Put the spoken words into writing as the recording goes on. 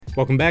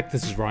Welcome back,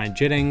 this is Ryan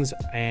Jennings,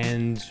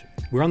 and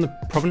we're on the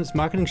Provenance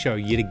Marketing Show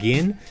yet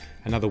again.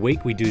 Another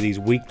week. We do these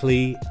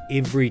weekly,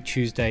 every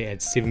Tuesday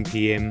at 7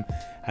 p.m.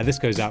 This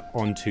goes up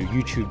onto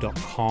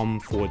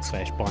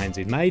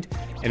youtube.com/BuyNZMade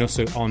and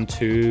also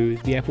onto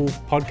the Apple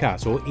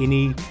Podcast or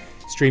any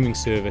streaming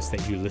service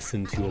that you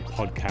listen to your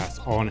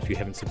podcast on. If you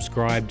haven't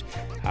subscribed,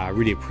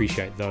 really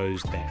appreciate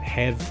those that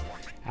have.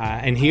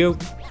 And here,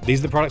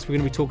 these are the products we're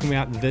going to be talking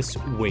about this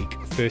week.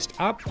 First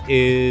up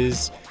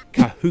is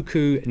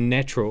Kahuku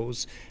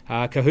Naturals.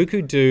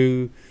 Kahuku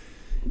do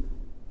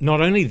not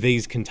only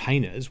these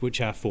containers, which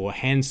are for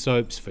hand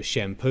soaps, for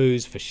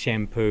shampoos,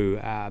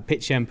 pet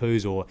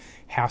shampoos or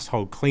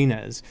household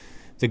cleaners.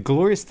 The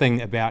glorious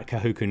thing about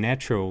Kahuku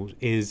Naturals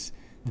is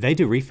they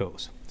do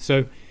refills.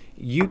 So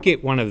you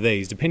get one of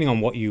these, depending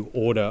on what you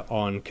order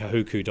on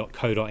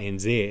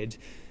kahuku.co.nz,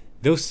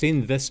 they'll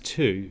send this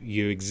to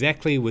you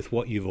exactly with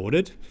what you've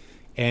ordered,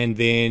 and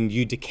then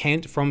you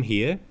decant from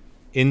here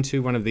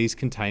into one of these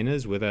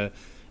containers with a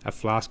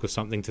flask or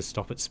something to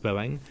stop it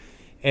spilling,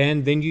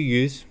 and then you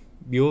use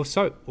your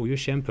soap or your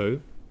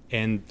shampoo,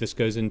 and this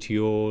goes into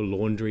your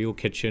laundry or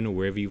kitchen or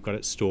wherever you've got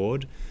it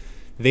stored.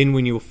 Then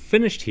when you're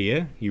finished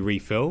here, you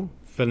refill,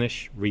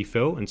 finish,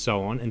 refill, and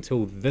so on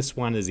until this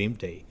one is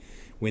empty.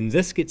 When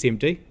this gets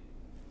empty,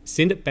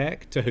 send it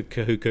back to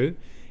Kahuku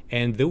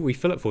and they'll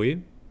refill it for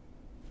you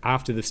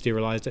after they've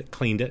sterilized it,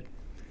 cleaned it,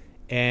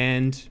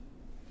 and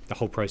the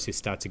whole process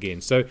starts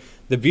again. So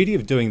the beauty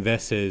of doing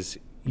this is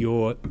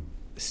you're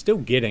still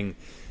getting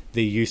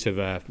the use of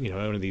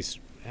one of these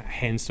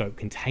hand soap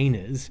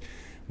containers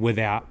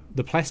without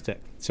the plastic.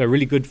 So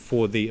really good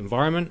for the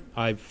environment.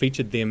 I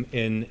featured them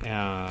in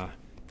our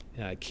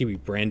Kiwi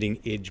Branding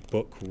Edge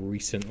book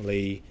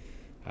recently.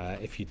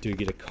 If you do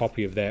get a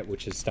copy of that,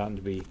 which is starting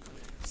to be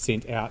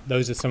sent out,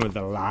 those are some of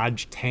the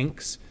large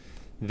tanks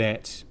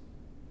that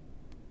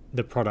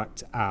the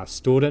products are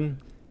stored in.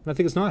 And I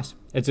think it's nice.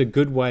 It's a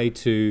good way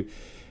to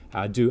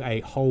do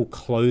a whole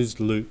closed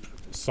loop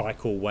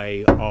cycle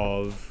way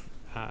of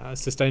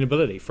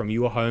sustainability from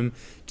your home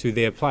to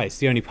their place.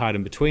 The only part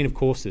in between, of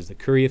course, is the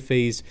courier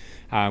fees,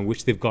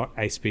 which they've got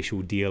a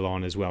special deal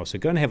on as well. So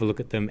go and have a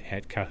look at them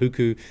at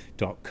kahuku.co.nz.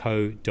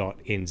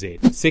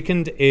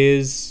 Second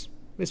is,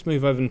 let's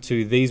move over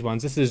to these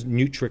ones. This is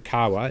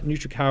Nutrikawa.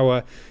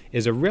 Nutrikawa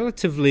is a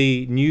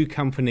relatively new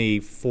company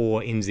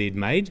for NZ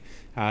Made.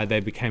 They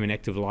became an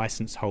active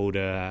license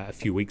holder a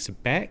few weeks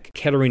back.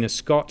 Katarina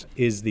Scott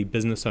is the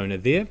business owner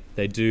there.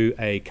 They do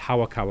a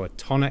Kawakawa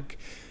tonic.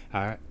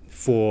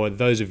 For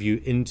those of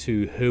you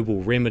into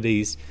herbal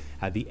remedies,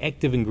 the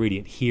active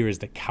ingredient here is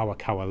the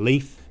Kawakawa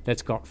leaf.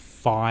 That's got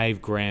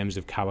 5 grams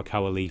of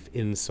Kawakawa leaf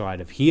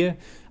inside of here,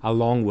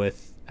 along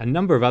with a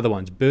number of other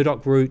ones: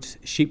 burdock root,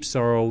 sheep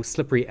sorrel,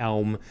 slippery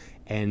elm,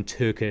 and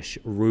Turkish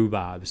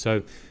rhubarb.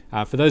 So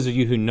for those of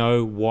you who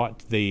know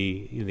what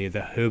the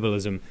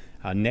herbalism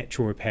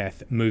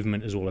naturopath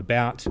movement is all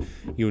about,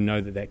 you'll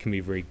know that can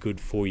be very good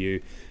for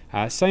you.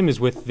 Same as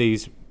with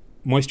these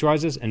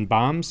moisturizers and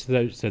balms.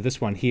 So this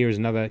one here is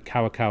another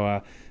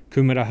Kawakawa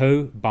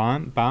Kumarahu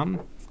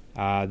balm.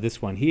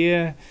 This one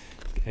here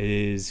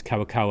is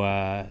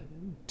Kawakawa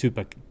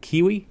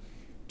Tupakihi,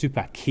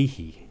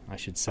 I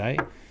should say.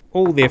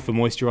 All there for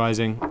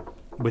moisturizing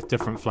with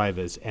different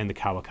flavors, and the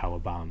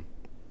Kawakawa balm.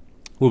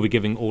 We'll be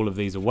giving all of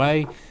these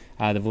away.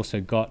 They've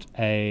also got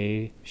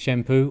a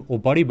shampoo or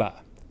body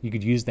bar. You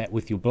could use that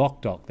with your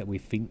block dock that we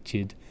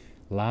featured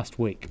last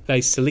week. They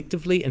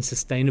selectively and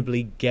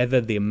sustainably gather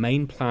their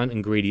main plant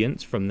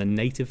ingredients from the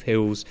native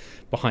hills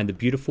behind the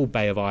beautiful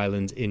Bay of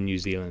Islands in New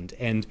Zealand.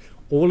 And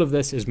all of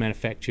this is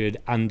manufactured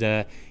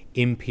under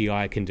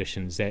MPI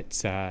conditions.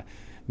 That's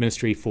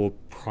Ministry for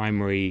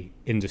Primary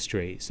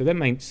Industry. So that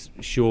makes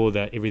sure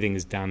that everything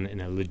is done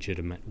in a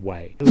legitimate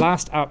way.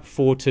 Last up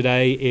for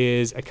today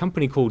is a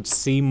company called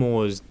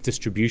Seymour's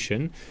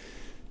Distribution.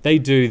 They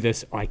do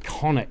this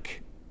iconic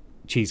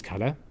cheese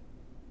cutter.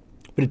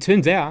 But it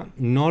turns out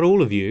not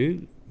all of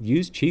you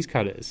use cheese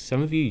cutters.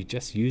 Some of you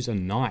just use a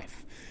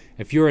knife.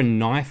 If you're a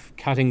knife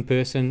cutting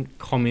person,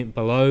 comment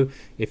below.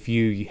 If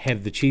you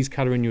have the cheese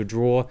cutter in your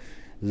drawer,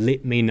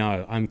 let me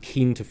know. I'm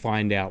keen to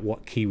find out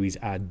what Kiwis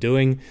are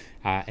doing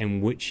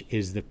and which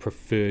is the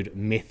preferred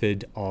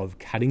method of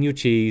cutting your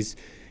cheese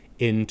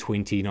in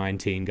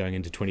 2019 going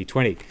into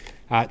 2020.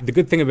 The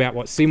good thing about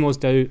what Seymour's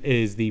do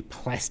is the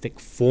plastic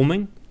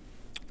forming.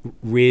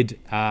 Red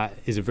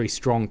is a very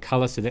strong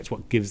color, so that's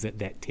what gives it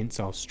that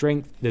tensile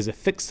strength. There's a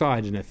thick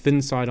side and a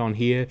thin side on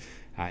here,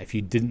 if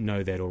you didn't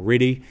know that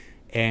already,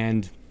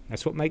 and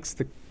that's what makes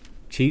the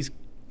cheese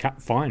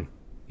cut fine.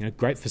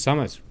 Great for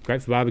summers,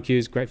 great for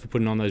barbecues, great for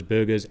putting on those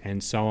burgers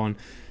and so on.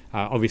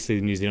 Obviously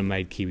the New Zealand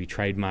made Kiwi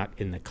trademark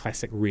in the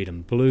classic red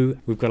and blue.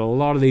 We've got a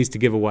lot of these to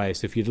give away,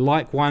 so if you'd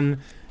like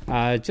one,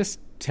 just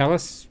tell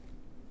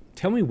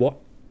me what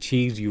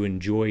cheese you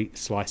enjoy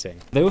slicing.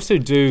 They also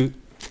do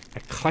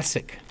a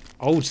classic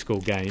old school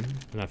game.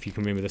 I don't know if you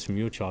can remember this from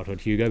your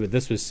childhood, Hugo, but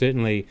this was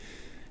certainly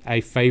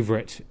a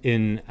favourite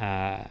in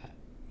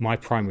my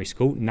primary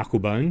school,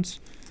 knucklebones.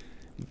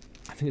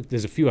 I think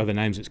there's a few other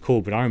names it's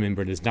called, but I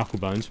remember it as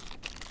knucklebones.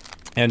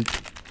 And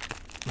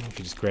if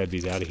you just grab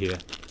these out of here.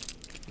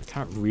 I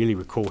can't really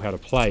recall how to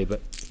play,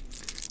 but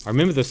I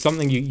remember there's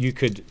something you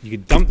could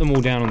dump them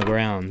all down on the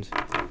ground,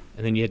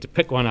 and then you had to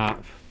pick one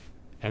up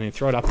and then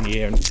throw it up in the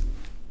air and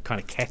kind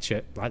of catch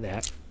it like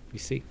that. You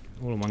see,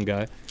 all in one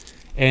go.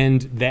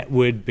 And that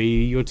would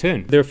be your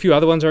turn. There are a few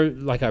other ones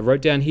like I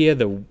wrote down here,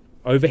 the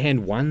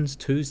overhand 1s,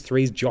 2s,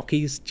 3s,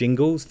 jockeys,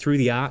 jingles, through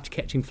the arch,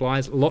 catching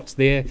flies, lots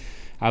there.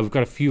 We've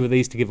got a few of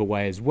these to give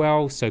away as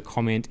well, so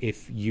comment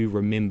if you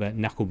remember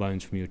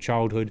knucklebones from your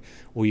childhood,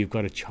 or you've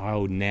got a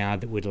child now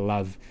that would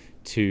love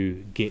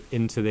to get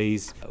into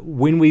these.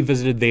 When we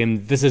visited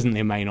them, this isn't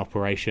their main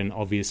operation,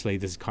 obviously.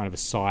 This is kind of a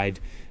side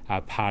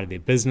part of their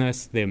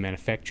business. They're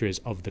manufacturers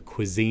of the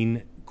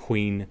Cuisine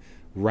Queen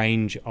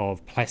range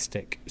of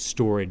plastic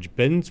storage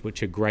bins,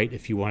 which are great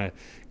if you want to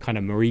kind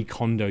of Marie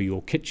Kondo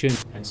your kitchen.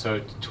 And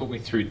so talk me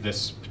through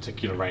this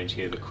particular range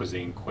here, the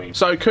Cuisine Queen.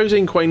 So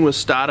Cuisine Queen was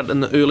started in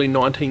the early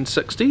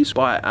 1960s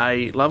by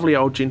a lovely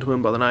old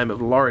gentleman by the name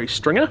of Laurie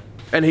Stringer,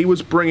 and he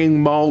was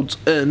bringing moulds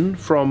in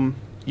from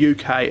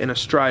UK and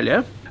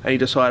Australia, and he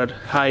decided,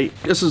 hey,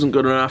 this isn't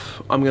good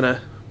enough, I'm going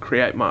to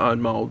create my own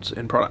moulds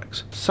and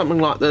products. Something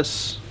like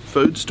this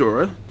food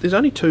storer, there's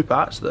only 2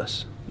 parts to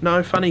this.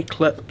 No funny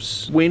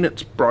clips. When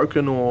it's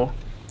broken or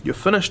you're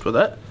finished with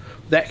it,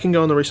 that can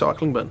go in the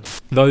recycling bin.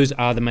 Those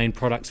are the main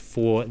products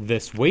for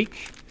this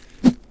week.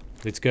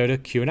 Let's go to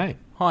Q&A.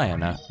 Hi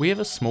Anna, we have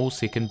a small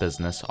second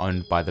business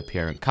owned by the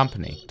parent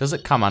company. Does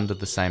it come under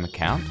the same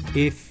account?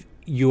 If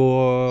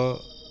your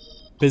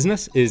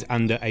business is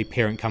under a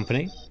parent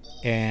company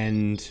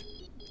and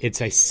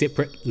it's a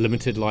separate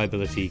limited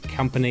liability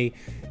company,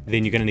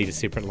 then you're going to need a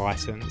separate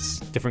license.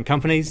 Different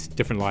companies,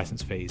 different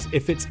license fees.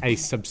 If it's a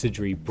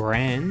subsidiary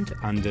brand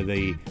under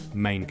the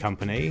main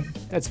company,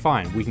 that's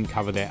fine. We can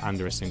cover that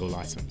under a single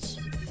license.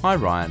 Hi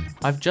Ryan,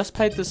 I've just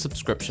paid the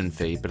subscription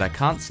fee, but I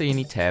can't see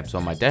any tabs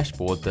on my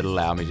dashboard that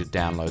allow me to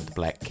download the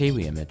black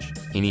kiwi image.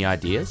 Any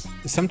ideas?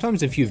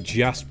 Sometimes if you've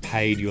just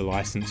paid your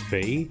license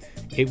fee,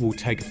 it will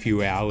take a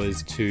few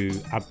hours to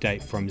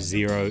update from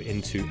zero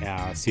into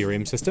our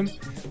CRM system.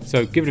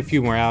 So give it a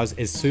few more hours.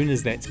 As soon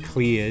as that's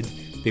cleared,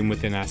 then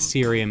within our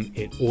CRM,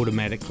 it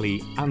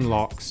automatically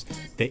unlocks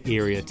the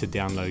area to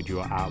download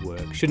your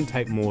artwork. Shouldn't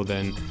take more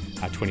than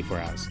 24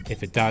 hours.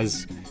 If it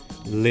does,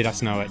 let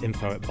us know at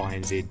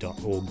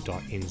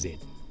info@bynz.org.nz.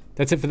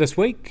 That's it for this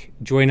week.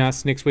 Join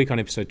us next week on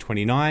episode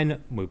 29.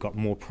 We've got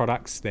more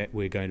products that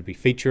we're going to be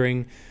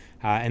featuring.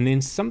 And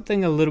then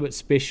something a little bit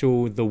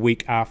special the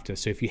week after.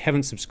 So if you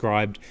haven't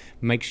subscribed,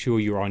 make sure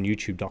you're on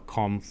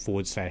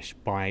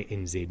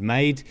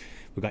youtube.com/bynzmade.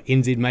 We've got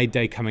NZ Made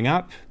Day coming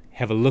up.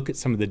 Have a look at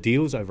some of the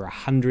deals, over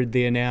 100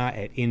 there now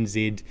at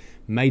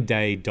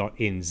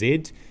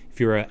nzmadeday.nz. If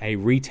you're a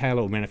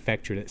retailer or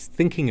manufacturer that's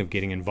thinking of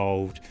getting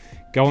involved,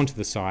 go onto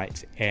the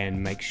site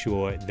and make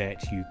sure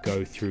that you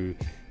go through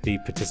the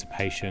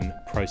participation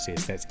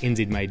process. That's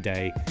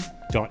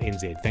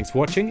nzmadeday.nz. Thanks for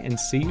watching and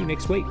see you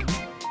next week.